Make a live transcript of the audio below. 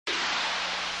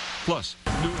Plus,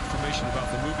 new information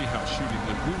about the movie house shooting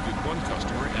that wounded one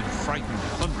customer and frightened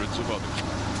hundreds of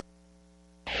others.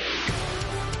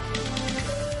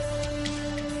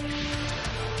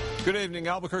 Good evening.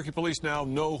 Albuquerque police now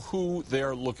know who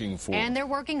they're looking for. And they're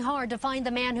working hard to find the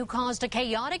man who caused a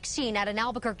chaotic scene at an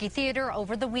Albuquerque theater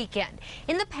over the weekend.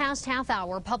 In the past half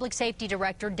hour, Public Safety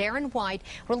Director Darren White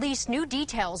released new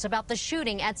details about the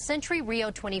shooting at Century Rio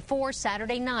 24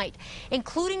 Saturday night,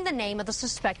 including the name of the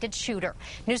suspected shooter.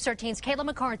 News 13's Kayla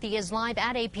McCarthy is live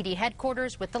at APD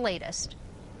headquarters with the latest.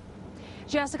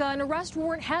 Jessica, an arrest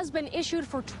warrant has been issued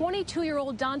for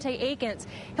 22-year-old Dante Akins.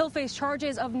 He'll face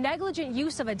charges of negligent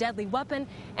use of a deadly weapon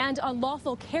and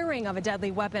unlawful carrying of a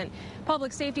deadly weapon.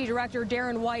 Public Safety Director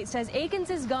Darren White says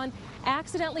Akins' gun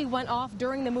accidentally went off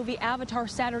during the movie Avatar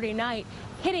Saturday night,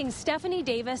 hitting Stephanie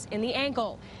Davis in the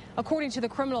ankle. According to the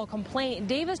criminal complaint,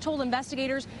 Davis told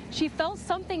investigators she felt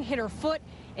something hit her foot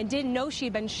and didn't know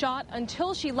she'd been shot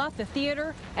until she left the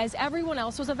theater as everyone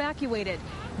else was evacuated.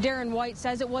 Darren White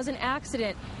says it was an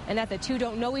accident and that the two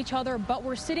don't know each other but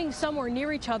were sitting somewhere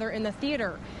near each other in the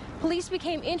theater. Police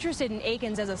became interested in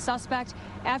Akins as a suspect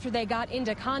after they got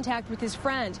into contact with his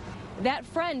friend. That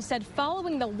friend said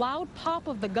following the loud pop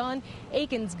of the gun,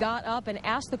 Akins got up and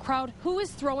asked the crowd who is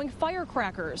throwing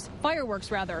fireworks.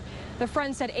 The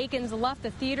friend said Akins left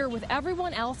the theater with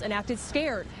everyone else and acted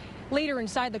scared. Later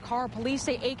inside the car, police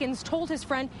say Akins told his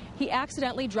friend he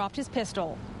accidentally dropped his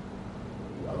pistol.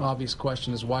 Obvious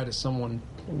question is, why does someone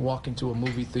walk into a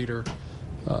movie theater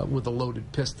with a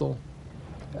loaded pistol?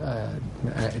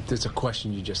 It's a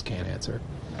question you just can't answer.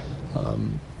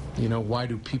 You know, why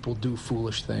do people do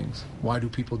foolish things? Why do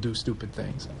people do stupid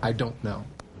things? I don't know.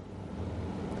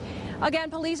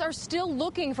 Again, police are still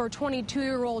looking for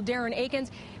 22-year-old Darren Akins.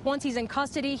 Once he's in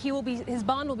custody, his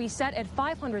bond will be set at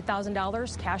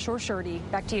 $500,000, cash or surety.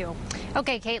 Back to you.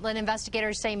 Okay, Caitlin,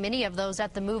 investigators say many of those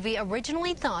at the movie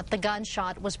originally thought the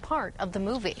gunshot was part of the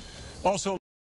movie. Also